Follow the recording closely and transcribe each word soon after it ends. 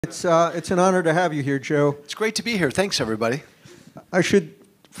It's an honor to have you here, Joe. It's great to be here. Thanks, everybody.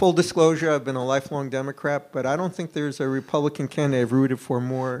 Full disclosure, I've been a lifelong Democrat, but I don't think there's a Republican candidate I've rooted for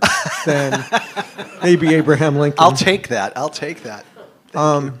more than maybe Abraham Lincoln. I'll take that. I'll take that.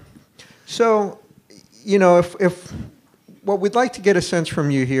 Thank you. So, you know, if what we'd like to get a sense from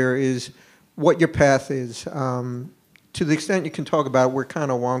you here is what your path is. To the extent you can talk about it, we're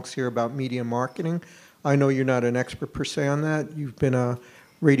kind of wonks here about media marketing. I know you're not an expert per se on that. You've been a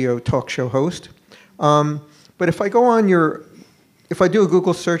radio talk show host. But if I go on if I do a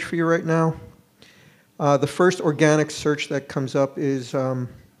Google search for you right now, the first organic search that comes up is from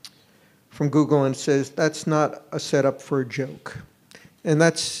Google, and it says, that's not a setup for a joke. And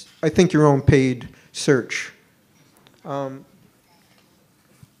that's, I think, your own paid search. Sorry,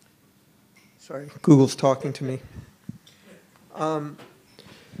 Google's talking to me.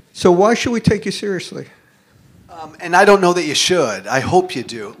 So why should we take you seriously? And I don't know that you should. I hope you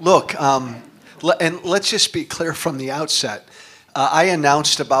do. Look, and let's just be clear from the outset. I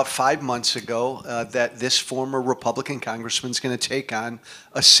announced about 5 months ago that this former Republican congressman is going to take on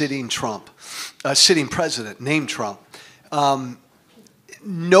a sitting president named Trump.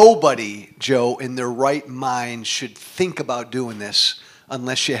 Nobody, Joe, in their right mind should think about doing this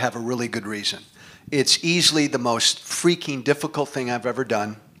unless you have a really good reason. It's easily the most freaking difficult thing I've ever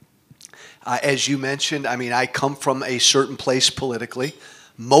done. As you mentioned, I mean, I come from a certain place politically.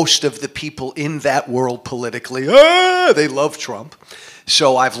 Most of the people in that world politically, they love Trump.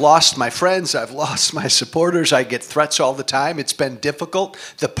 So I've lost my friends, I've lost my supporters, I get threats all the time. It's been difficult.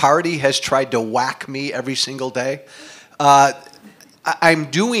 The party has tried to whack me every single day. I'm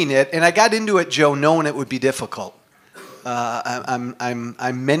doing it, and I got into it, Joe, knowing it would be difficult. I'm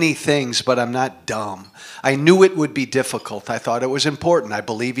many things, but I'm not dumb. I knew it would be difficult. I thought it was important. I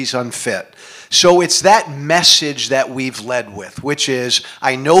believe he's unfit. So it's that message that we've led with, which is,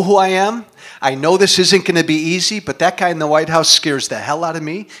 I know who I am. I know this isn't going to be easy, but that guy in the White House scares the hell out of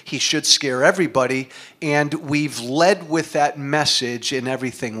me. He should scare everybody. And we've led with that message in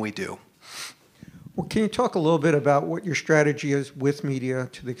everything we do. Well, can you talk a little bit about what your strategy is with media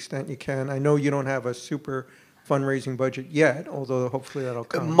to the extent you can? I know you don't have a super fundraising budget yet, although hopefully that'll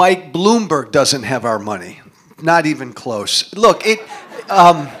come. Mike Bloomberg doesn't have our money. Not even close. Look,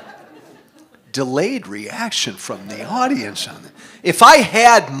 delayed reaction from the audience on it. If I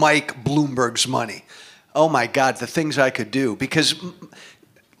had Mike Bloomberg's money, oh my God, the things I could do. Because,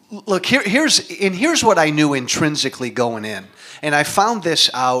 look, here's what I knew intrinsically going in. And I found this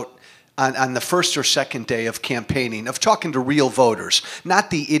out on the first or second day of campaigning, of talking to real voters, not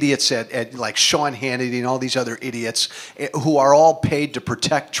the idiots at like Sean Hannity and all these other idiots who are all paid to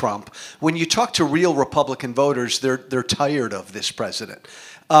protect Trump. When you talk to real Republican voters, they're tired of this president.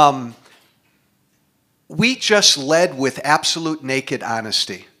 We just led with absolute naked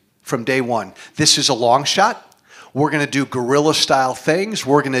honesty from day one. This is a long shot. We're going to do guerrilla-style things.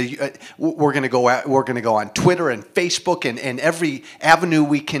 We're going to go on Twitter and Facebook and every avenue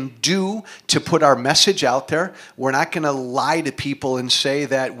we can do to put our message out there. We're not going to lie to people and say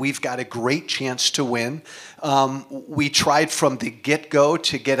that we've got a great chance to win. We tried from the get-go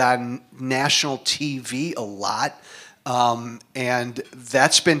to get on national TV a lot, and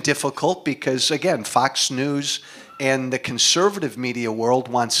that's been difficult because, again, Fox News and the conservative media world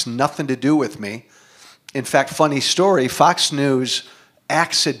wants nothing to do with me. In fact, funny story, Fox News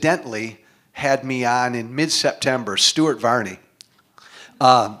accidentally had me on in mid-September, Stuart Varney.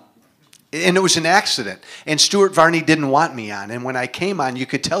 And it was an accident. And Stuart Varney didn't want me on. And when I came on, you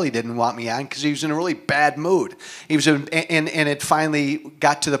could tell he didn't want me on because he was in a really bad mood. He was and it finally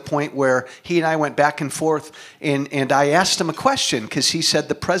got to the point where he and I went back and forth. And I asked him a question because he said,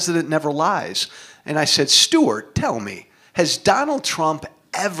 the president never lies. And I said, Stuart, tell me, has Donald Trump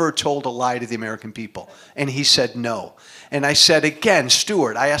ever told a lie to the American people? And he said no. And I said again,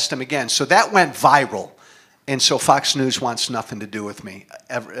 Stuart, I asked him again. So that went viral. And so Fox News wants nothing to do with me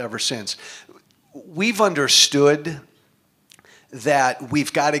ever since. We've understood that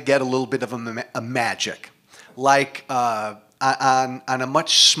we've got to get a little bit of a magic. Like on a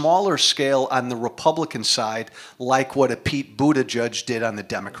much smaller scale on the Republican side, like what a Pete Buttigieg did on the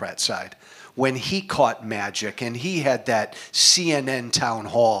Democrat side. When he caught magic and he had that CNN town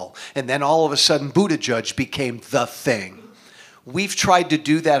hall, and then all of a sudden Buttigieg became the thing. We've tried to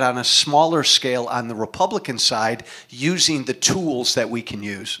do that on a smaller scale on the Republican side using the tools that we can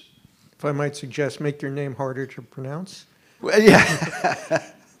use. If I might suggest, make your name harder to pronounce. Well, yeah.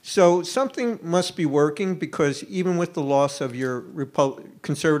 So something must be working because even with the loss of your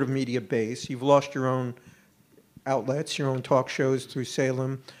conservative media base, you've lost your own outlets, your own talk shows through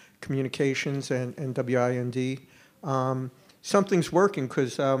Salem Communications and WIND. something's working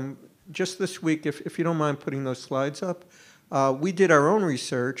because just this week, if you don't mind putting those slides up, we did our own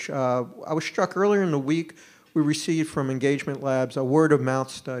research. I was struck earlier in the week, we received from Engagement Labs a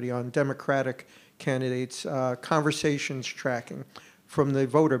word-of-mouth study on Democratic candidates, conversations tracking from the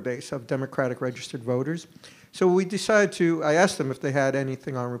voter base of Democratic registered voters. So we decided to, I asked them if they had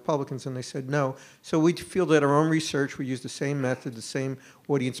anything on Republicans, and they said no. So we fielded our own research. We used the same method, the same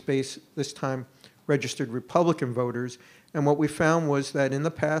audience base, this time registered Republican voters. And what we found was that in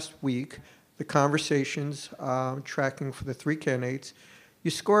the past week, the conversations tracking for the three candidates,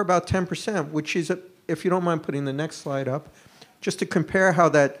 you score about 10%, which is, if you don't mind putting the next slide up, just to compare how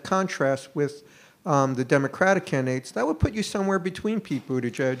that contrasts with the Democratic candidates, that would put you somewhere between Pete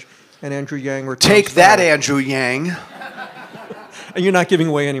Buttigieg and Andrew Yang. Or Take that, Andrew Yang. And you're not giving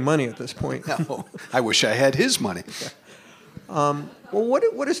away any money at this point. No, I wish I had his money. Well,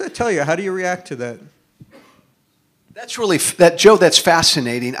 what does that tell you? How do you react to that? That's really Joe. That's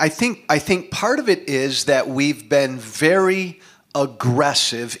fascinating. I think part of it is that we've been very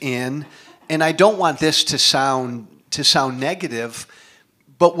aggressive in, and I don't want this to sound negative,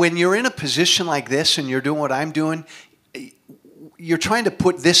 but when you're in a position like this and you're doing what I'm doing, you're trying to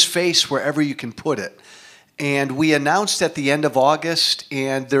put this face wherever you can put it. And we announced at the end of August,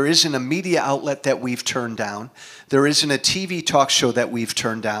 and there isn't a media outlet that we've turned down. There isn't a TV talk show that we've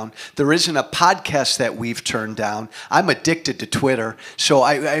turned down. There isn't a podcast that we've turned down. I'm addicted to Twitter. So,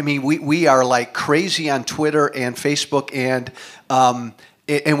 I mean, we are like crazy on Twitter and Facebook, and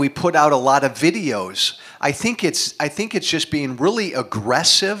we put out a lot of videos. I think it's just being really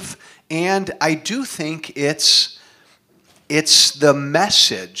aggressive, and I do think it's the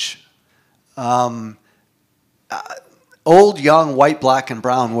message. Old, young, white, black, and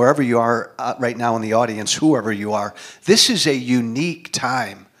brown, wherever you are right now in the audience, whoever you are, this is a unique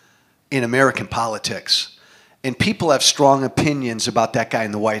time in American politics. And people have strong opinions about that guy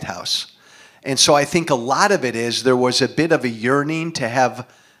in the White House. And so I think a lot of it is there was a bit of a yearning to have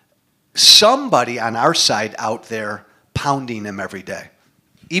somebody on our side out there pounding him every day,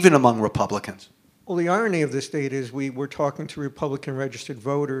 even among Republicans. Well, the irony of this date is we're talking to Republican registered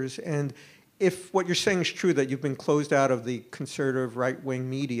voters, and if what you're saying is true, that you've been closed out of the conservative right-wing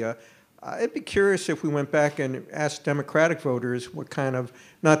media, I'd be curious if we went back and asked Democratic voters what kind of,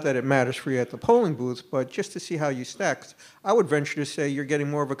 not that it matters for you at the polling booth, but just to see how you stack. I would venture to say you're getting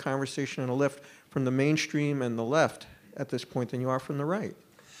more of a conversation and a lift from the mainstream and the left at this point than you are from the right.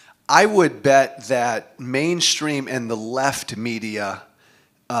 I would bet that mainstream and the left media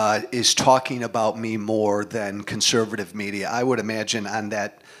is talking about me more than conservative media. I would imagine on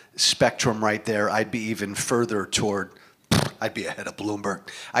that spectrum right there, I'd be even further toward, I'd be ahead of Bloomberg.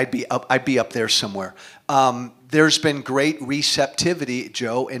 I'd be up there somewhere. There's been great receptivity,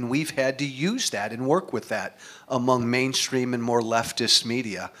 Joe, and we've had to use that and work with that among mainstream and more leftist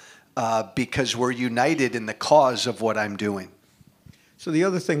media because we're united in the cause of what I'm doing. So the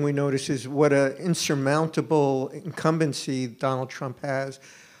other thing we notice is what an insurmountable incumbency Donald Trump has.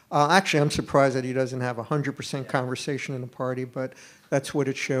 Actually, I'm surprised that he doesn't have 100% conversation in the party, but that's what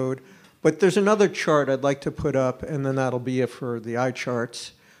it showed. But there's another chart I'd like to put up, and then that'll be it for the eye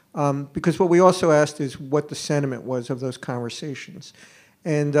charts. Because what we also asked is what the sentiment was of those conversations.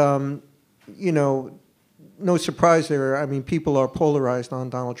 And, you know, no surprise there. I mean, people are polarized on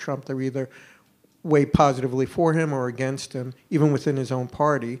Donald Trump. They're either way positively for him or against him, even within his own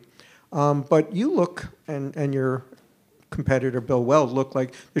party. But you look, and your competitor Bill Weld look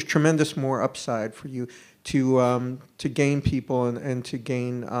like there's tremendous more upside for you to gain people and to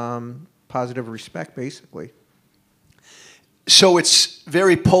gain positive respect, basically. So it's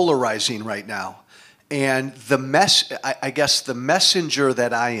very polarizing right now, and I guess the messenger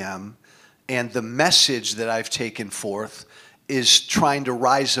that I am, and the message that I've taken forth is trying to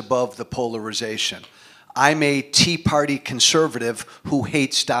rise above the polarization. I'm a Tea Party conservative who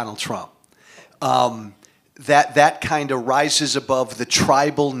hates Donald Trump. That kind of rises above the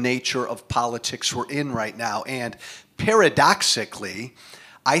tribal nature of politics we're in right now. And paradoxically,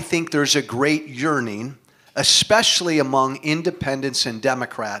 I think there's a great yearning, especially among independents and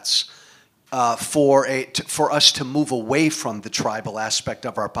Democrats, for us to move away from the tribal aspect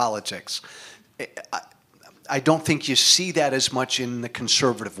of our politics. I don't think you see that as much in the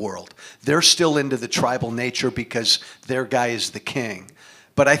conservative world. They're still into the tribal nature because their guy is the king.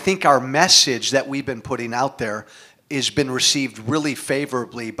 But I think our message that we've been putting out there has been received really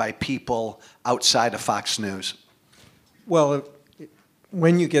favorably by people outside of Fox News. Well,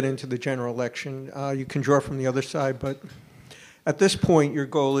 when you get into the general election, you can draw from the other side, but at this point, your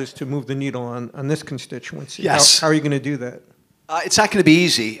goal is to move the needle on this constituency. Yes. How are you going to do that? It's not going to be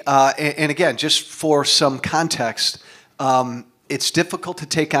easy. And again, just for some context, It's difficult to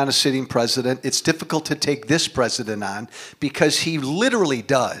take on a sitting president. It's difficult to take this president on because he literally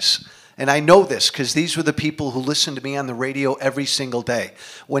does. And I know this because these were the people who listen to me on the radio every single day.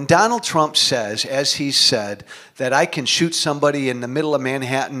 When Donald Trump says, as he said, that I can shoot somebody in the middle of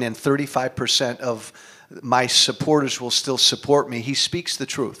Manhattan and 35% of my supporters will still support me, he speaks the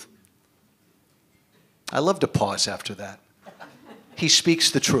truth. I love to pause after that. He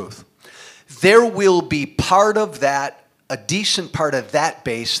speaks the truth. There will be part of that, a decent part of that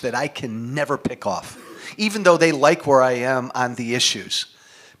base that I can never pick off, even though they like where I am on the issues.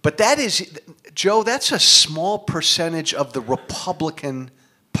 But that is, Joe, that's a small percentage of the Republican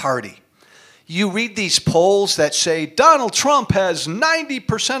Party. You read these polls that say Donald Trump has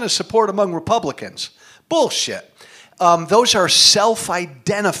 90% of support among Republicans. Bullshit. Those are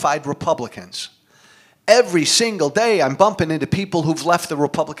self-identified Republicans. Every single day I'm bumping into people who've left the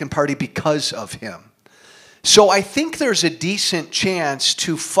Republican Party because of him. So I think there's a decent chance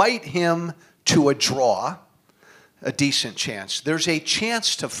to fight him to a draw. A decent chance. There's a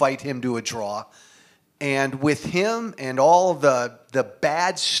chance to fight him to a draw. And with him and all the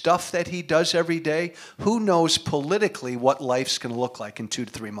bad stuff that he does every day, who knows politically what life's going to look like in 2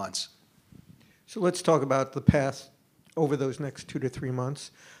 to 3 months. So let's talk about the path over those next 2 to 3 months.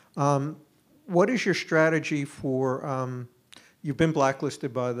 What is your strategy for, you've been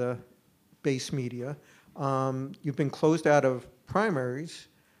blacklisted by the base media. You've been closed out of primaries.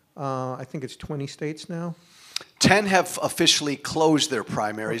 I think it's 20 states now. 10 have officially closed their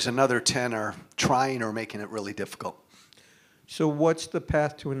primaries. Another 10 are trying or making it really difficult. So what's the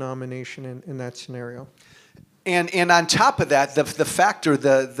path to a nomination in that scenario? And on top of that, the factor,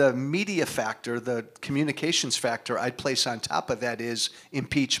 the media factor, the communications factor I'd place on top of that is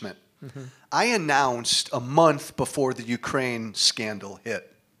impeachment. Mm-hmm. I announced a month before the Ukraine scandal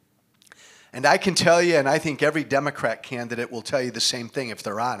hit. And I can tell you, and I think every Democrat candidate will tell you the same thing if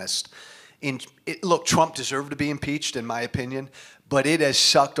they're honest. Look, Trump deserved to be impeached, in my opinion, but it has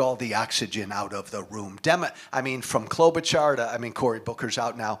sucked all the oxygen out of the room. From Klobuchar to, Cory Booker's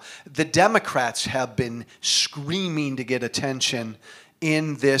out now. The Democrats have been screaming to get attention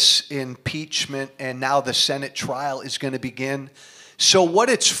in this impeachment, and now the Senate trial is going to begin. So what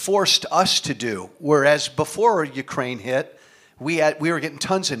it's forced us to do, whereas before Ukraine hit, we were getting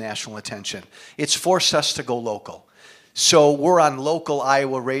tons of national attention, it's forced us to go local. So we're on local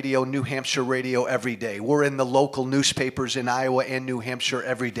Iowa radio, New Hampshire radio every day. We're in the local newspapers in Iowa and New Hampshire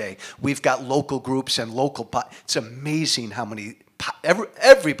every day. We've got local groups and local it's amazing how many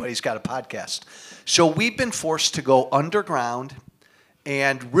everybody's got a podcast. So we've been forced to go underground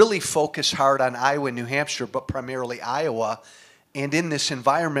and really focus hard on Iowa and New Hampshire, but primarily Iowa. And in this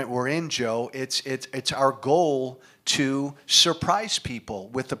environment we're in, Joe, it's our goal to surprise people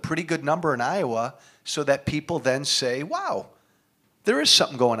with a pretty good number in Iowa, so that people then say, wow, there is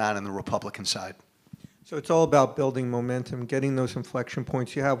something going on the Republican side. So it's all about building momentum, getting those inflection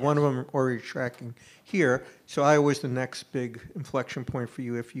points. You have one of them already tracking here. So Iowa's the next big inflection point for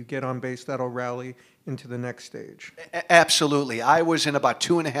you. If you get on base, that'll rally into the next stage. Absolutely. Iowa's in about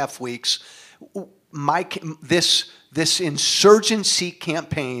 2.5 weeks. This insurgency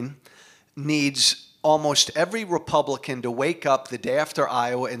campaign needs almost every Republican to wake up the day after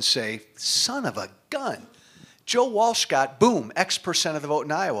Iowa and say, son of a gun, Joe Walsh got, boom, X% of the vote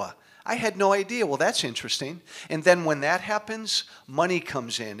in Iowa. I had no idea. Well, that's interesting. And then when that happens, money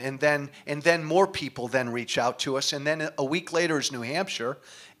comes in, and then more people then reach out to us, and then a week later is New Hampshire,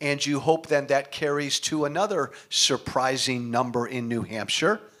 and you hope then that carries to another surprising number in New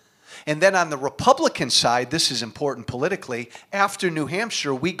Hampshire. And then on the Republican side, this is important politically, after New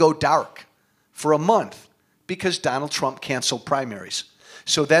Hampshire, we go dark for a month because Donald Trump canceled primaries.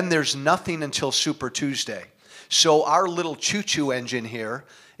 So then there's nothing until Super Tuesday. So our little choo-choo engine here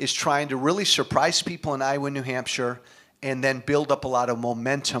is trying to really surprise people in Iowa and New Hampshire and then build up a lot of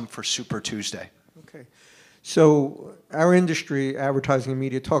momentum for Super Tuesday. Okay. So our industry, advertising and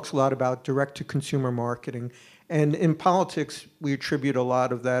media, talks a lot about direct-to-consumer marketing. And in politics, we attribute a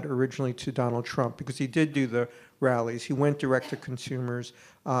lot of that originally to Donald Trump because he did do the rallies. He went direct to consumers,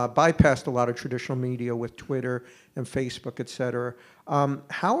 bypassed a lot of traditional media with Twitter and Facebook, et cetera.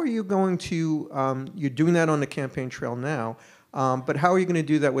 How are you going to, you're doing that on the campaign trail now, but how are you going to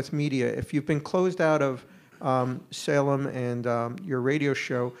do that with media? If you've been closed out of Salem and your radio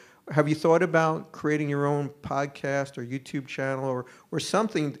show, have you thought about creating your own podcast or YouTube channel or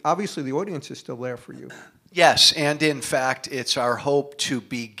something? Obviously, the audience is still there for you. Yes, and in fact, it's our hope to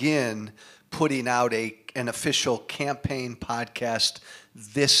begin putting out an official campaign podcast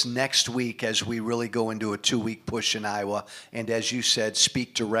this next week as we really go into a 2-week push in Iowa and, as you said,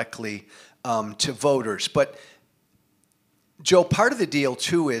 speak directly to voters. But Joe, part of the deal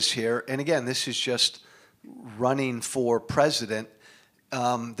too is here, and again, this is just running for president.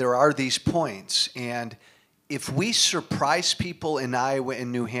 There are these points, and if we surprise people in Iowa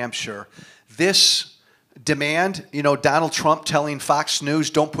and New Hampshire, this demand, Donald Trump telling Fox News,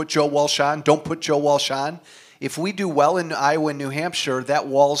 don't put Joe Walsh on, don't put Joe Walsh on. If we do well in Iowa and New Hampshire, that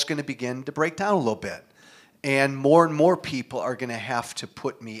wall's going to begin to break down a little bit. And more people are going to have to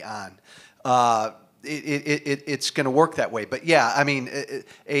put me on. It's going to work that way. But yeah, I mean,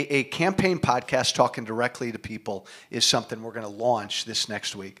 a campaign podcast talking directly to people is something we're going to launch this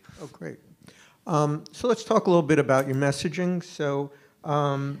next week. Oh, great. So let's talk a little bit about your messaging. So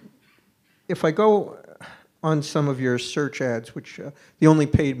if I go on some of your search ads, which the only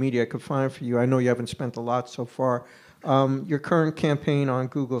paid media I could find for you, I know you haven't spent a lot so far, your current campaign on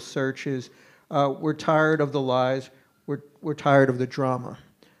Google search is, we're tired of the lies, we're tired of the drama.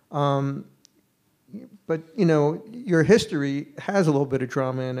 But, your history has a little bit of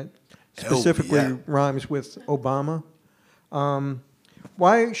drama in it, specifically rhymes with Obama.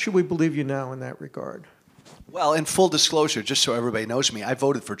 Why should we believe you now in that regard? Well, in full disclosure, just so everybody knows me, I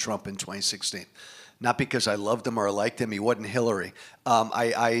voted for Trump in 2016. Not because I loved him or I liked him. He wasn't Hillary.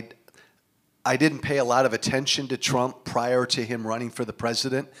 I didn't pay a lot of attention to Trump prior to him running for the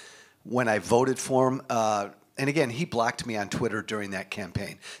president. When I voted for him, and again, he blocked me on Twitter during that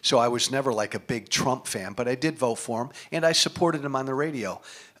campaign. So I was never like a big Trump fan, but I did vote for him, and I supported him on the radio.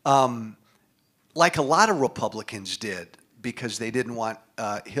 Like a lot of Republicans did, because they didn't want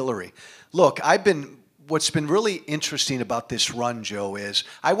Hillary. Look, what's been really interesting about this run, Joe, is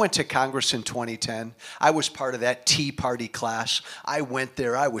I went to Congress in 2010. I was part of that Tea Party class. I went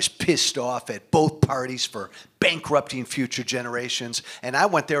there. I was pissed off at both parties for bankrupting future generations, and I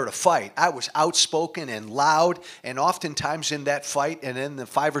went there to fight. I was outspoken and loud, and oftentimes in that fight, and in the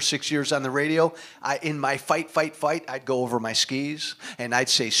 5 or 6 years on the radio, in my fight, I'd go over my skis, and I'd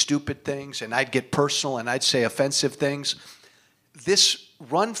say stupid things, and I'd get personal, and I'd say offensive things. This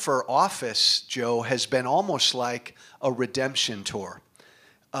run for office, Joe, has been almost like a redemption tour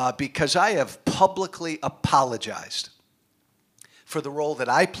because I have publicly apologized for the role that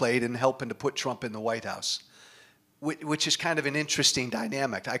I played in helping to put Trump in the White House, which is kind of an interesting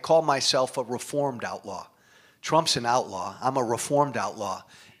dynamic. I call myself a reformed outlaw. Trump's an outlaw. I'm a reformed outlaw.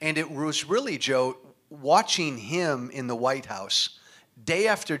 And it was really, Joe, watching him in the White House day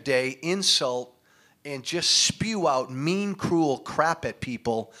after day insult and just spew out mean, cruel crap at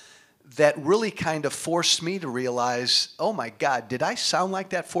people that really kind of forced me to realize, oh my God, did I sound like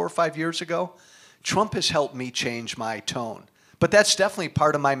that 4 or 5 years ago? Trump has helped me change my tone. But that's definitely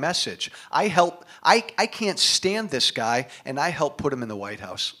part of my message. I can't stand this guy, and I help put him in the White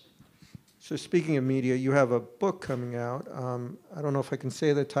House. So speaking of media, you have a book coming out. I don't know if I can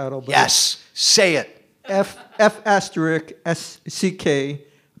say the title. But yes, say it. F***SCK.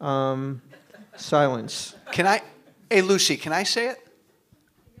 Silence. Hey, Lucy, can I say it?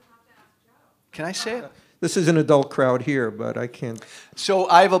 Can I say it? This is an adult crowd here, but I can't. So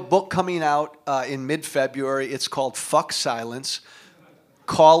I have a book coming out in mid-February. It's called Fuck Silence,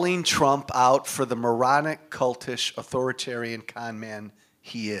 calling Trump out for the moronic, cultish, authoritarian con man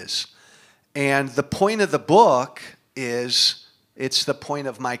he is. And the point of the book is, it's the point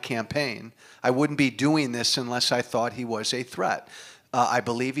of my campaign. I wouldn't be doing this unless I thought he was a threat. I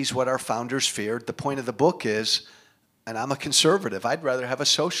believe he's what our founders feared. The point of the book is, and I'm a conservative, I'd rather have a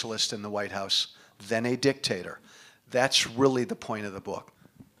socialist in the White House than a dictator. That's really the point of the book.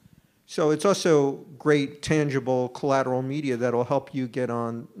 So it's also great, tangible, collateral media that'll help you get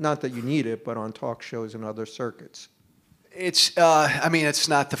on, not that you need it, but on talk shows and other circuits. It's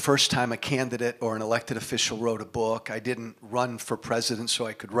not the first time a candidate or an elected official wrote a book. I didn't run for president so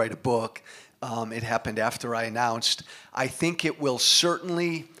I could write a book. It happened after I announced. I think it will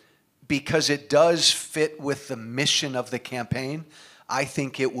certainly, because it does fit with the mission of the campaign, I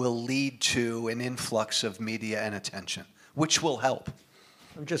think it will lead to an influx of media and attention, which will help.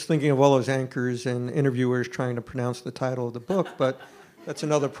 I'm just thinking of all those anchors and interviewers trying to pronounce the title of the book, but that's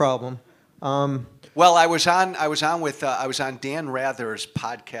another problem. Well, I was on Dan Rather's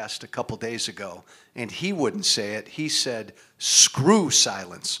podcast a couple days ago, and he wouldn't say it. He said, "Screw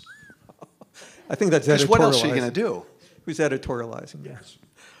silence." I think that's editorializing. Because what else are you going to do? Who's editorializing? Yes.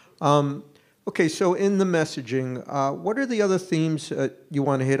 Okay, so in the messaging, what are the other themes you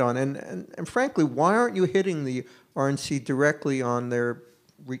want to hit on? And frankly, why aren't you hitting the RNC directly on their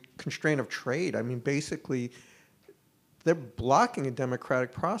constraint of trade? I mean, basically, they're blocking a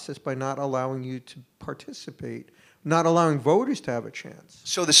democratic process by not allowing you to participate, not allowing voters to have a chance.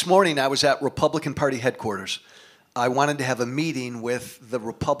 So this morning I was at Republican Party headquarters. I wanted to have a meeting with the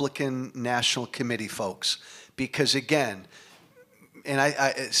Republican National Committee folks because, again, and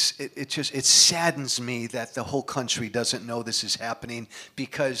it saddens me that the whole country doesn't know this is happening,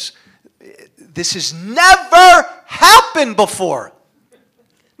 because this has never happened before.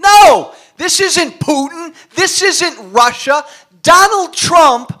 No, this isn't Putin. This isn't Russia. Donald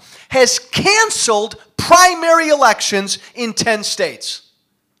Trump has canceled primary elections in 10 states.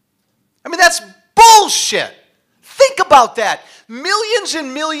 I mean, that's bullshit. Think about that. Millions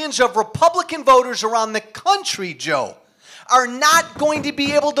and millions of Republican voters around the country, Joe, are not going to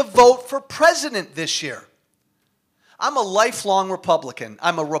be able to vote for president this year. I'm a lifelong Republican.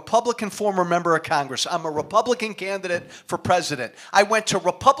 I'm a Republican former member of Congress. I'm a Republican candidate for president. I went to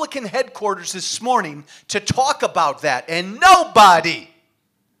Republican headquarters this morning to talk about that, and nobody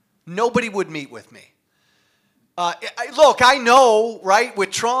would meet with me. Look, I know, right,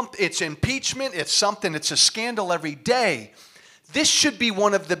 with Trump, it's impeachment, it's a scandal every day. This should be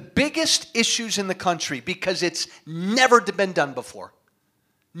one of the biggest issues in the country because it's never been done before.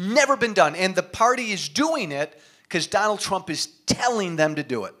 Never been done. And the party is doing it because Donald Trump is telling them to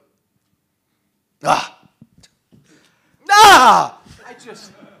do it.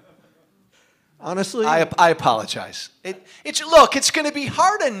 Honestly, I apologize. Look, it's going to be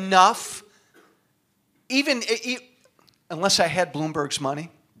hard enough, even unless I had Bloomberg's money.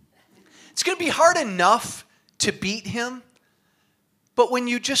 It's going to be hard enough to beat him. But when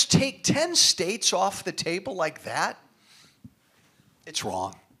you just take 10 states off the table like that, it's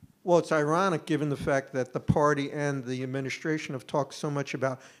wrong. Well, it's ironic given the fact that the party and the administration have talked so much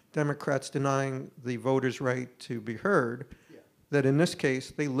about Democrats denying the voters' right to be heard, that in this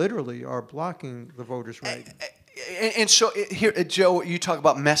case, they literally are blocking the voters' right. And so here, Joe, you talk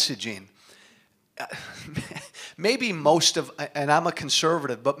about messaging. Maybe most of, and I'm a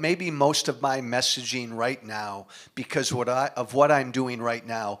conservative, but maybe most of my messaging right now, because of what I'm doing right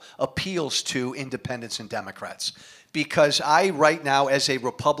now, appeals to independents and Democrats. Because I, right now, as a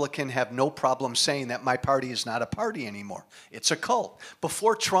Republican, have no problem saying that my party is not a party anymore. It's a cult.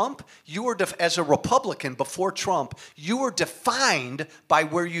 Before Trump, you were, as a Republican, before Trump, you were defined by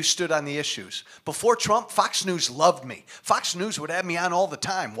where you stood on the issues. Before Trump, Fox News loved me. Fox News would have me on all the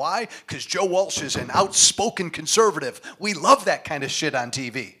time. Why? Because Joe Walsh is an outspoken conservative. We love that kind of shit on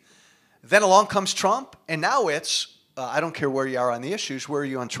TV. Then along comes Trump, and now it's, I don't care where you are on the issues, where are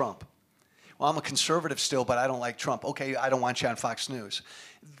you on Trump? Well, I'm a conservative still, but I don't like Trump. Okay, I don't want you on Fox News.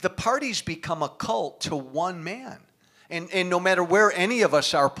 The party's become a cult to one man. And no matter where any of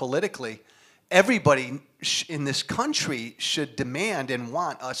us are politically, everybody in this country should demand and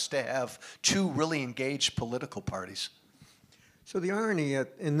want us to have two really engaged political parties. So the irony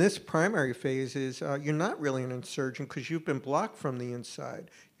in this primary phase is you're not really an insurgent because you've been blocked from the inside.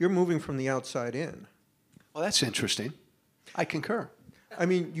 You're moving from the outside in. Well, that's interesting. I concur. I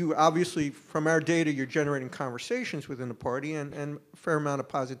mean, you obviously, from our data, you're generating conversations within the party and a fair amount of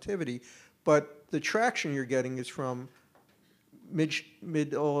positivity, but the traction you're getting is from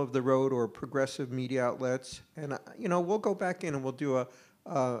middle of the road or progressive media outlets. And, you know, we'll go back in and we'll do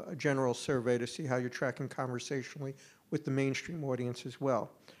a general survey to see how you're tracking conversationally with the mainstream audience as well.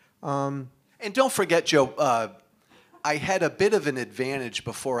 And don't forget, Joe, I had a bit of an advantage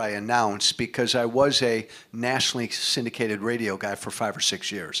before I announced because I was a nationally syndicated radio guy for 5 or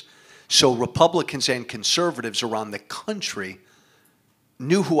 6 years. So Republicans and conservatives around the country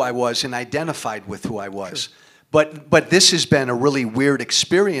knew who I was and identified with who I was. Sure. But this has been a really weird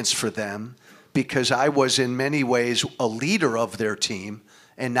experience for them because I was in many ways a leader of their team,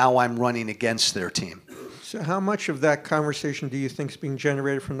 and now I'm running against their team. So how much of that conversation do you think is being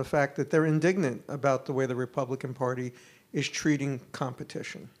generated from the fact that they're indignant about the way the Republican Party is treating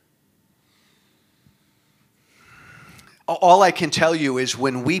competition? All I can tell you is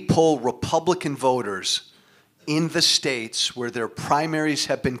when we poll Republican voters in the states where their primaries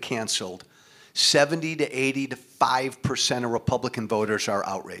have been canceled, 70 to 85% of Republican voters are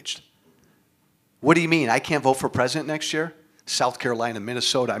outraged. What do you mean? I can't vote for president next year? South Carolina,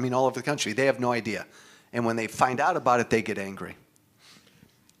 Minnesota, I mean all over the country. They have no idea. And when they find out about it, they get angry.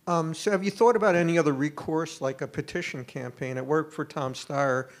 So have you thought about any other recourse, like a petition campaign? It worked for Tom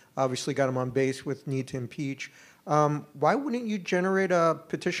Steyer, obviously got him on base with need to impeach. Why wouldn't you generate a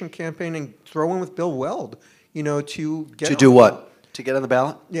petition campaign and throw in with Bill Weld, you know, to get to do what? To get on the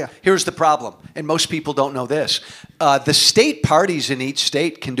ballot? Yeah. Here's the problem, and most people don't know this. The state parties in each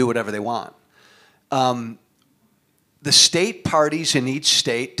state can do whatever they want. The state parties in each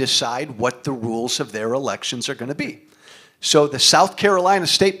state decide what the rules of their elections are going to be. So the South Carolina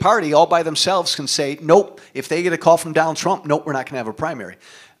State Party all by themselves can say, nope, if they get a call from Donald Trump, nope, we're not going to have a primary.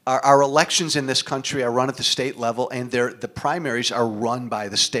 Our elections in this country are run at the state level, and the primaries are run by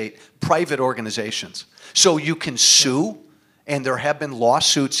the state, private organizations. So you can sue and there have been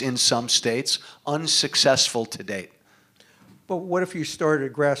lawsuits in some states, unsuccessful to date. But what if you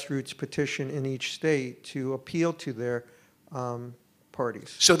started a grassroots petition in each state to appeal to their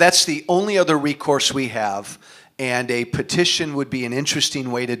parties? So that's the only other recourse we have, and a petition would be an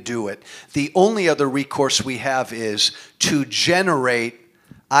interesting way to do it. The only other recourse we have is to generate,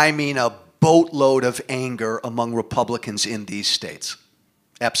 I mean, a boatload of anger among Republicans in these states.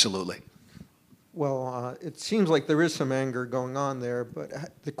 Absolutely. Well, it seems like there is some anger going on there, but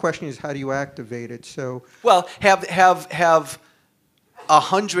the question is, how do you activate it? So, well, have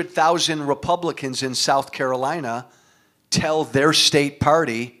 100,000 Republicans in South Carolina tell their state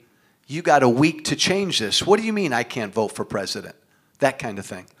party, you got a week to change this. What do you mean I can't vote for president? That kind of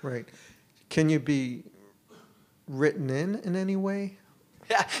thing. Right. Can you be written in any way?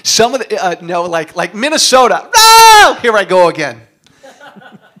 Yeah, some of the, no, like Minnesota. No! Here I go again.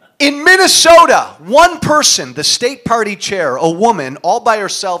 In Minnesota, one person, the state party chair, a woman, all by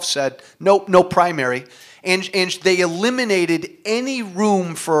herself said, nope, no primary. And they eliminated any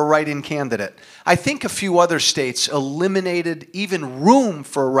room for a write-in candidate. I think a few other states eliminated even room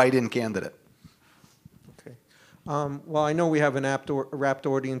for a write-in candidate. Okay. Well, I know we have a rapt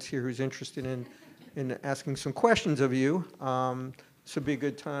audience here who's interested in asking some questions of you. This would be a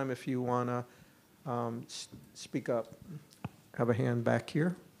good time if you want to speak up. Have a hand back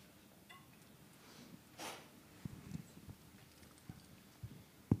here.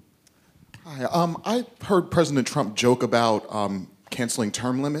 Hi, I heard President Trump joke about canceling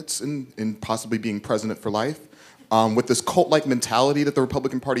term limits and possibly being president for life. With this cult-like mentality that the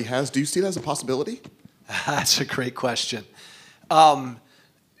Republican Party has, do you see that as a possibility? That's a great question.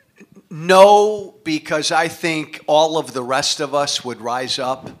 No, because I think all of the rest of us would rise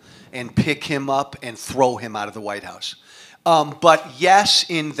up and pick him up and throw him out of the White House. But yes,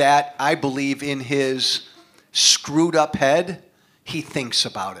 in that I believe in his screwed up head, he thinks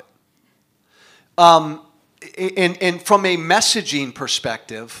about it. And from a messaging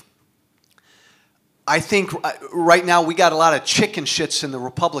perspective, I think right now we got a lot of chicken shits in the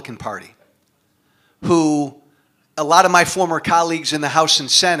Republican Party who, a lot of my former colleagues in the House and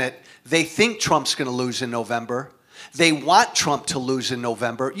Senate, they think Trump's going to lose in November. They want Trump to lose in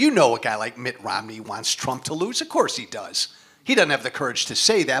November. You know a guy like Mitt Romney wants Trump to lose. Of course he does. He doesn't have the courage to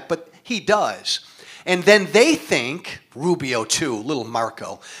say that, but he does. And then they think, Rubio too, little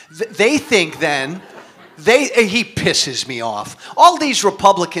Marco, they think then, he pisses me off. All these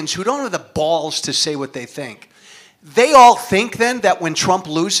Republicans who don't have the balls to say what they think, they all think then that when Trump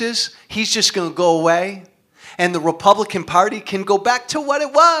loses, he's just going to go away and the Republican Party can go back to what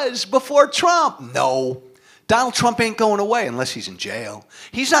it was before Trump. No. Donald Trump ain't going away unless he's in jail.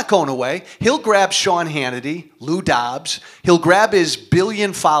 He's not going away. He'll grab Sean Hannity, Lou Dobbs. He'll grab his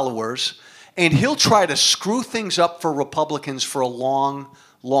billion followers, and he'll try to screw things up for Republicans for a long,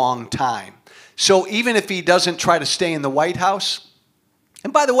 long time. So even if he doesn't try to stay in the White House,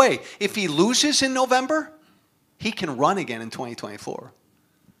 and by the way, if he loses in November, he can run again in 2024.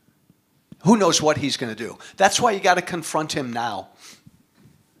 Who knows what he's going to do? That's why you got to confront him now.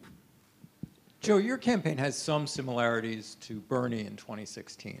 Joe, your campaign has some similarities to Bernie in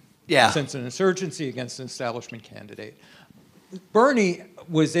 2016. Yeah. Since an insurgency against an establishment candidate. Bernie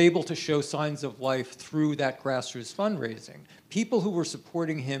was able to show signs of life through that grassroots fundraising. People who were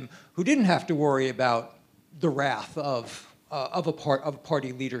supporting him who didn't have to worry about the wrath of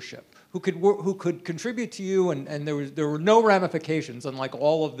party leadership, who could contribute to you, and there were no ramifications, unlike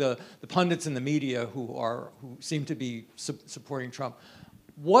all of the pundits in the media who seem to be supporting Trump.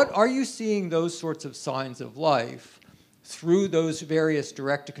 What are you seeing those sorts of signs of life through those various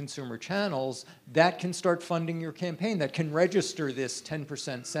direct-to-consumer channels that can start funding your campaign, that can register this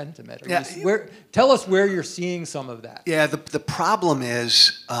 10% sentiment? Tell us where you're seeing some of that. Yeah, the problem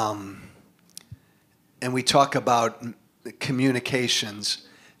is, and we talk about communications,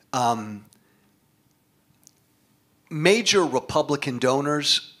 major Republican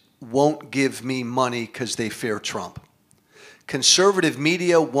donors won't give me money because they fear Trump. Conservative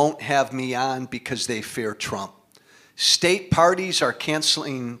media won't have me on because they fear Trump. State parties are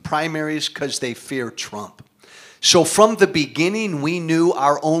canceling primaries because they fear Trump. So from the beginning, we knew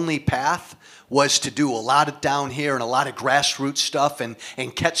our only path was to do a lot of down here and a lot of grassroots stuff and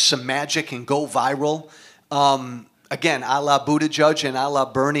catch some magic and go viral. Again, a la Buttigieg and a la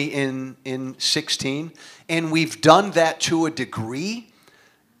Bernie in 16. And we've done that to a degree.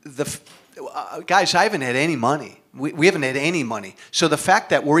 Guys, I haven't had any money. We haven't had any money. So the fact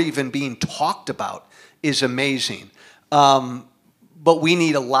that we're even being talked about is amazing. But we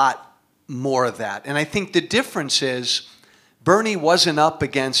need a lot more of that. And I think the difference is Bernie wasn't up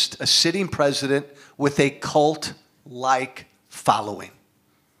against a sitting president with a cult-like following.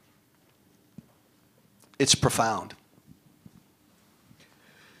 It's profound.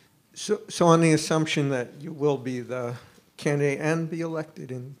 So on the assumption that you will be the candidate and be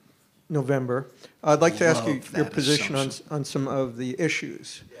elected in November, I'd like to ask you Love your that position assumption. on some of the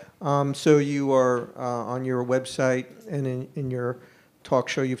issues. So you are on your website and in your talk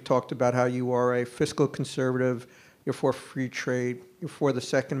show, you've talked about how you are a fiscal conservative, you're for free trade, you're for the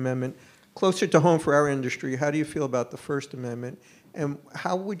Second Amendment. Closer to home for our industry, how do you feel about the First Amendment? And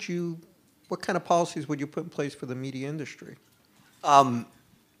what kind of policies would you put in place for the media industry?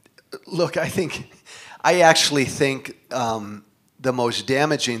 Look, I actually think the most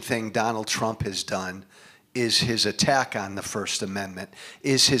damaging thing Donald Trump has done is his attack on the First Amendment,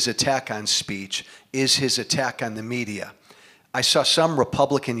 is his attack on speech, is his attack on the media. I saw some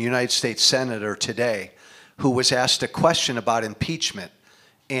Republican United States senator today who was asked a question about impeachment,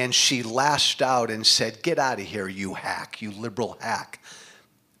 and she lashed out and said, "Get out of here, you hack, you liberal hack."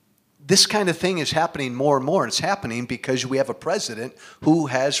 This kind of thing is happening more and more. It's happening because we have a president who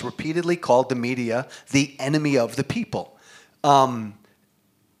has repeatedly called the media the enemy of the people.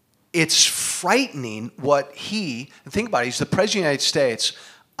 It's frightening what think about it, he's the president of the United States.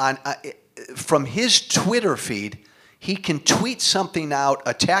 From his Twitter feed, he can tweet something out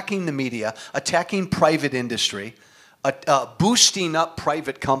attacking the media, attacking private industry, boosting up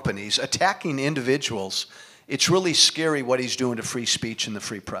private companies, attacking individuals. It's really scary what he's doing to free speech and the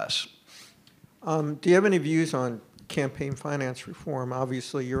free press. Do you have any views on campaign finance reform?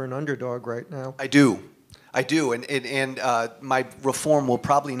 Obviously, you're an underdog right now. I do, and my reform will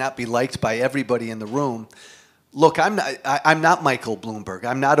probably not be liked by everybody in the room. Look, I'm not Michael Bloomberg.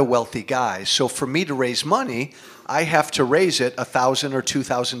 I'm not a wealthy guy. So for me to raise money, I have to raise it $1,000 or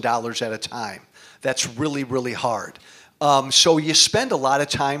 $2,000 at a time. That's really, really hard. So you spend a lot of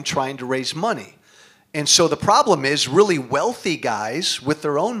time trying to raise money. And so the problem is really wealthy guys with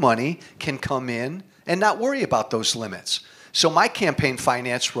their own money can come in and not worry about those limits. So my campaign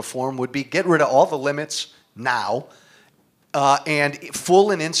finance reform would be get rid of all the limits now and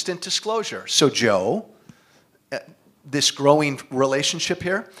full and instant disclosure. So Joe, this growing relationship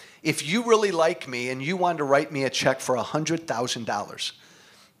here, if you really like me and you want to write me a check for $100,000,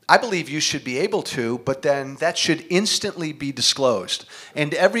 I believe you should be able to, but then that should instantly be disclosed.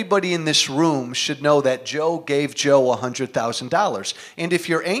 And everybody in this room should know that Joe gave Joe $100,000. And if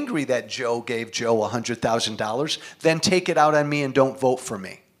you're angry that Joe gave Joe $100,000, then take it out on me and don't vote for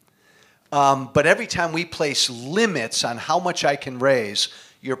me. But every time we place limits on how much I can raise,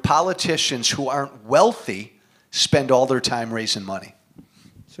 your politicians who aren't wealthy spend all their time raising money.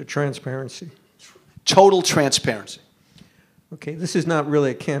 So transparency. Total transparency. Okay, this is not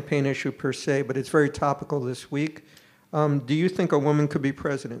really a campaign issue per se, but it's very topical this week. Do you think a woman could be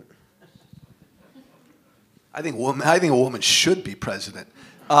president? I think a woman should be president.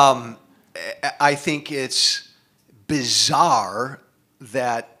 I think it's bizarre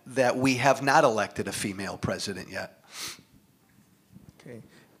that we have not elected a female president yet. Okay.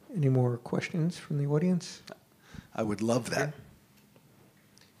 Any more questions from the audience? I would love that. Okay.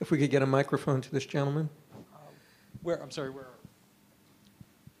 If we could get a microphone to this gentleman. Where?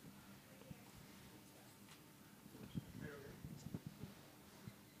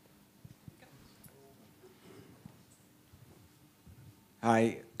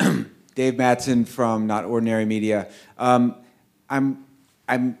 Hi, Dave Mattson from Not Ordinary Media. I'm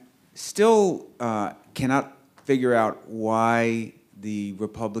still cannot figure out why the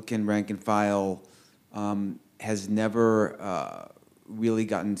Republican rank and file has never really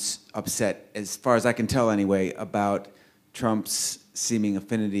gotten upset, as far as I can tell anyway, about Trump's seeming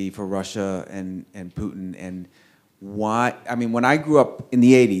affinity for Russia and Putin, and why. I mean, when I grew up in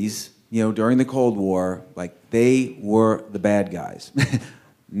the 80s, you know, during the Cold War, like, they were the bad guys.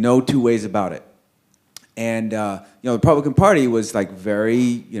 No two ways about it. And, you know, the Republican Party was, like, very,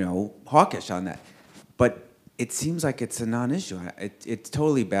 you know, hawkish on that. But it seems like it's a non-issue. It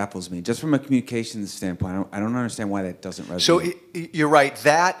totally baffles me. Just from a communications standpoint, I don't understand why that doesn't resonate. So you're right.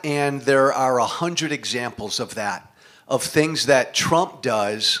 That, and there are 100 examples of that, of things that Trump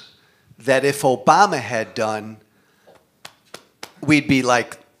does that if Obama had done, we'd be,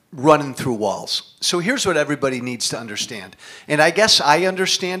 like, running through walls. So here's what everybody needs to understand. And I guess I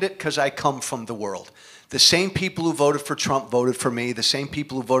understand it because I come from the world. The same people who voted for Trump voted for me. The same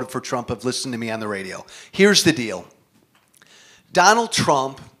people who voted for Trump have listened to me on the radio. Here's the deal. Donald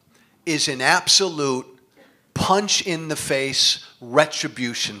Trump is an absolute punch-in-the-face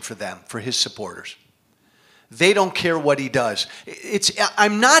retribution for them, for his supporters. They don't care what he does.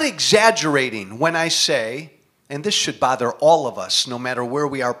 I'm not exaggerating when I say, and this should bother all of us, no matter where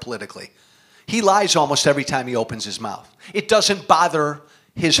we are politically, He lies almost every time he opens his mouth. It doesn't bother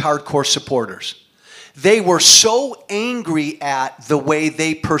his hardcore supporters. They were so angry at the way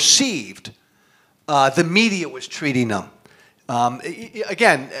they perceived the media was treating them.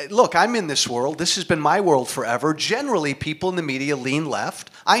 Again, look, I'm in this world. This has been my world forever. Generally, people in the media lean left.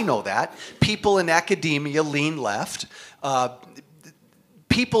 I know that. People in academia lean left.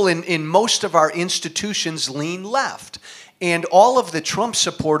 People in most of our institutions lean left. And all of the Trump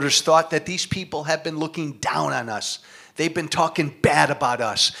supporters thought that these people have been looking down on us. They've been talking bad about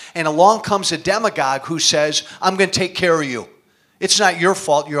us. And along comes a demagogue who says, I'm going to take care of you. It's not your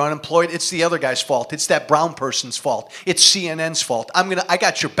fault you're unemployed. It's the other guy's fault. It's that brown person's fault. It's CNN's fault. I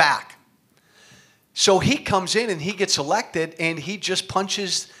got your back. So he comes in and he gets elected and he just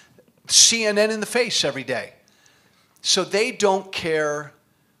punches CNN in the face every day. So they don't care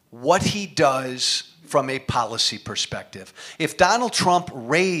what he does from a policy perspective. If Donald Trump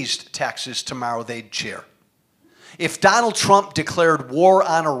raised taxes tomorrow, they'd cheer. If Donald Trump declared war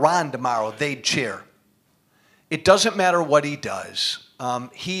on Iran tomorrow, they'd cheer. It doesn't matter what he does.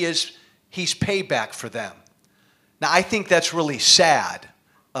 He's payback for them. Now, I think that's really sad.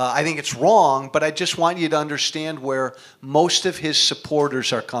 I think it's wrong, but I just want you to understand where most of his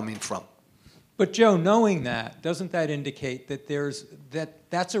supporters are coming from. But Joe, knowing that, doesn't that indicate that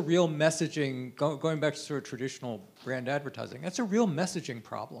that's a real messaging, going back to sort of traditional brand advertising, that's a real messaging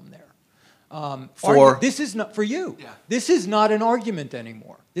problem there. This is not for you. Yeah. This is not an argument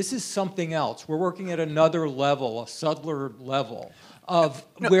anymore. This is something else. We're working at another level, a subtler level of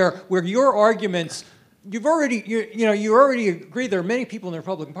where your arguments. You already agree. There are many people in the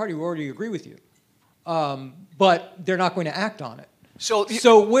Republican Party who already agree with you, but they're not going to act on it. So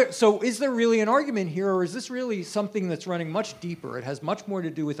is there really an argument here, or is this really something that's running much deeper? It has much more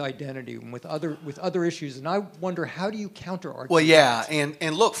to do with identity and with other issues. And I wonder, how do you counter-argue? Well, yeah,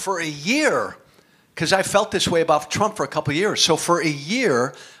 and look, for a year, because I felt this way about Trump for a couple of years. So for a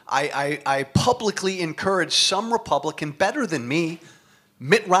year, I publicly encouraged some Republican better than me,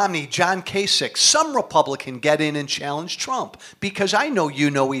 Mitt Romney, John Kasich, some Republican get in and challenge Trump because I know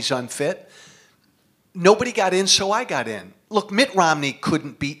he's unfit. Nobody got in, so I got in. Look, Mitt Romney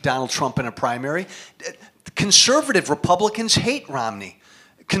couldn't beat Donald Trump in a primary. Conservative Republicans hate Romney.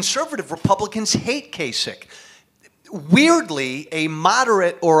 Conservative Republicans hate Kasich. Weirdly, a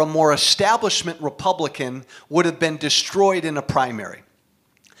moderate or a more establishment Republican would have been destroyed in a primary.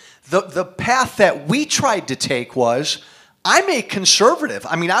 The path that we tried to take was, I'm a conservative.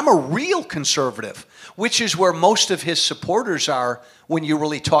 I mean, I'm a real conservative, which is where most of his supporters are when you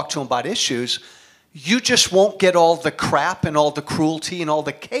really talk to them about issues. You just won't get all the crap and all the cruelty and all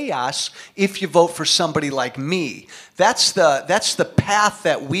the chaos if you vote for somebody like me. That's the path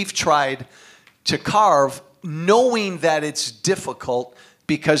that we've tried to carve, knowing that it's difficult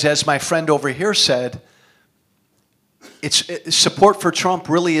because, as my friend over here said, support for Trump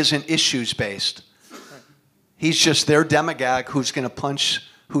really isn't issues-based. He's just their demagogue who's going to punch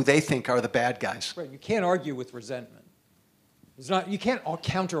who they think are the bad guys. Right. You can't argue with resentment. You can't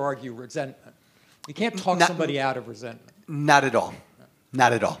counter-argue resentment. You can't talk somebody out of resentment. Not at all.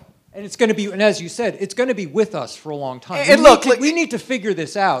 Not at all. And it's going to be, and as you said, it's going to be with us for a long time. We need to figure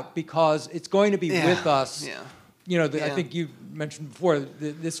this out because it's going to be with us. Yeah. You know, I think you mentioned before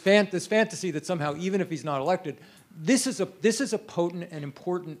this fantasy that somehow, even if he's not elected, this is a potent and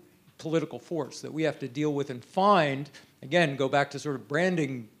important political force that we have to deal with and find. Again, go back to sort of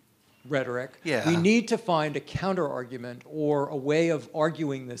branding rhetoric. Yeah. We need to find a counter-argument or a way of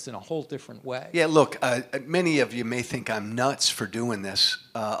arguing this in a whole different way. Yeah, look, many of you may think I'm nuts for doing this.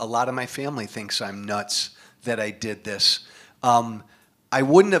 A lot of my family thinks I'm nuts that I did this. I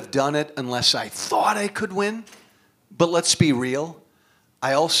wouldn't have done it unless I thought I could win. But let's be real.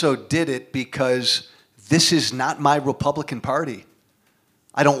 I also did it because this is not my Republican Party.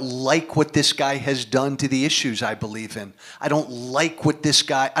 I don't like what this guy has done to the issues I believe in. I don't like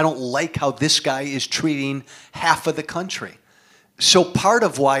how this guy is treating half of the country. So part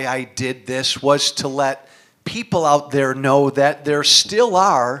of why I did this was to let people out there know that there still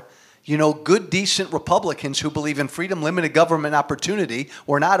are, good, decent Republicans who believe in freedom, limited government opportunity.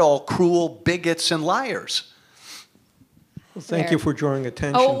 We're not all cruel bigots and liars. Well, thank you for drawing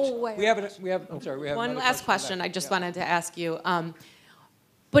attention. Oh, wait. We have one last question I just wanted to ask you.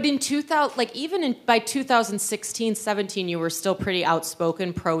 But in 2000, by 2016, 17, you were still pretty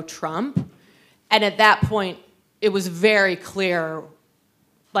outspoken pro-Trump. And at that point, it was very clear,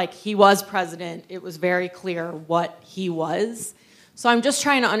 he was president. It was very clear what he was. So I'm just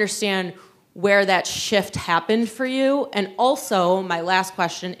trying to understand where that shift happened for you. And also, my last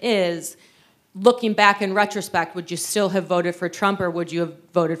question is, looking back in retrospect, would you still have voted for Trump or would you have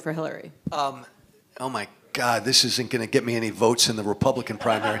voted for Hillary? Oh my God, this isn't going to get me any votes in the Republican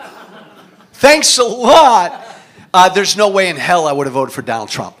primary. Thanks a lot. There's no way in hell I would have voted for Donald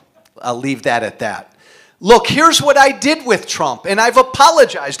Trump. I'll leave that at that. Look, here's what I did with Trump, and I've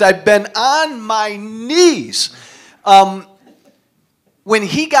apologized. I've been on my knees. When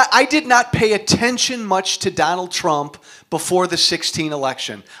I did not pay attention much to Donald Trump before the 2016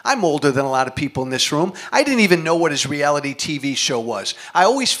 election. I'm older than a lot of people in this room. I didn't even know what his reality TV show was. I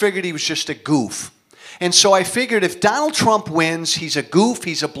always figured he was just a goof. And so I figured if Donald Trump wins, he's a goof,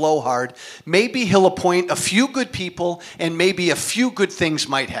 he's a blowhard, maybe he'll appoint a few good people and maybe a few good things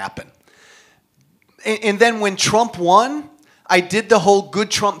might happen. And then when Trump won, I did the whole good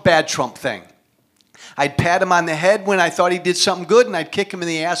Trump, bad Trump thing. I'd pat him on the head when I thought he did something good, and I'd kick him in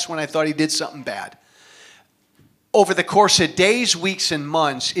the ass when I thought he did something bad. Over the course of days, weeks, and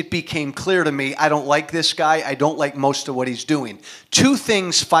months, it became clear to me I don't like this guy. I don't like most of what he's doing. Two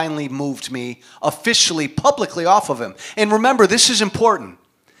things finally moved me officially, publicly off of him. And remember, this is important.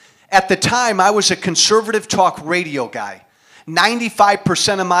 At the time, I was a conservative talk radio guy.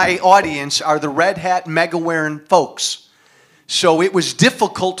 95% of my audience are the red hat, mega-wearing folks. So it was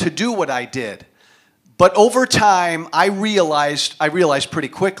difficult to do what I did. But over time, I realized pretty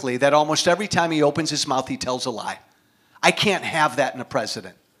quickly that almost every time he opens his mouth, he tells a lie. I can't have that in a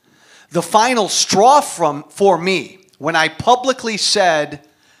president. The final straw for me, when I publicly said,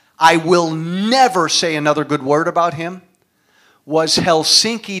 I will never say another good word about him, was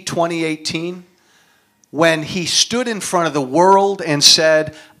Helsinki 2018, when he stood in front of the world and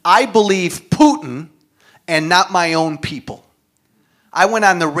said, I believe Putin and not my own people. I went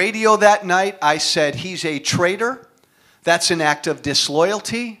on the radio that night. I said, he's a traitor. That's an act of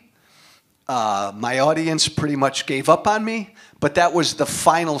disloyalty. My audience pretty much gave up on me, but that was the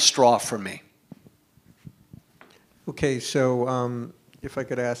final straw for me. Okay, so if I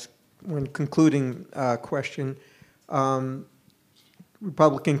could ask one concluding question.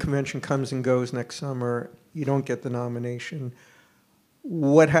 Republican convention comes and goes next summer. You don't get the nomination.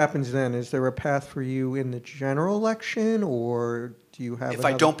 What happens then? Is there a path for you in the general election, or do you have If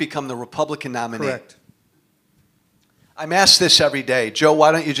I don't become the Republican nominee? Correct. I'm asked this every day. Joe,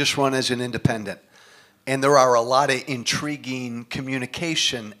 why don't you just run as an independent? And there are a lot of intriguing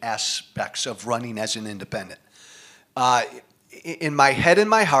communication aspects of running as an independent. In my head and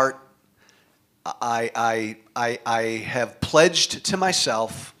my heart, I have pledged to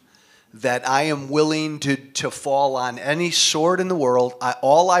myself that I am willing to fall on any sword in the world.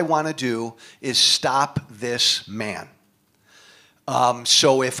 All I want to do is stop this man.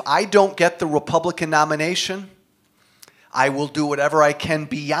 So if I don't get the Republican nomination, I will do whatever I can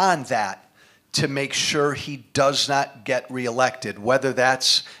beyond that to make sure he does not get reelected, whether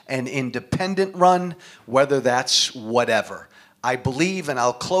that's an independent run, whether that's whatever. I believe, and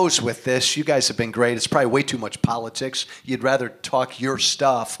I'll close with this, you guys have been great. It's probably way too much politics. You'd rather talk your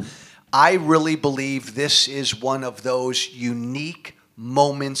stuff. I really believe this is one of those unique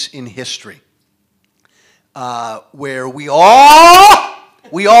moments in history where we all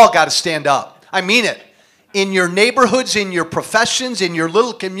got to stand up. I mean it. In your neighborhoods, in your professions, in your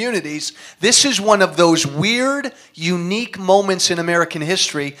little communities, this is one of those weird, unique moments in American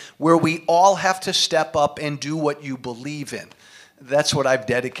history where we all have to step up and do what you believe in. That's what I've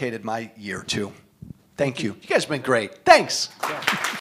dedicated my year to. Thank you. You guys have been great. Thanks. Yeah.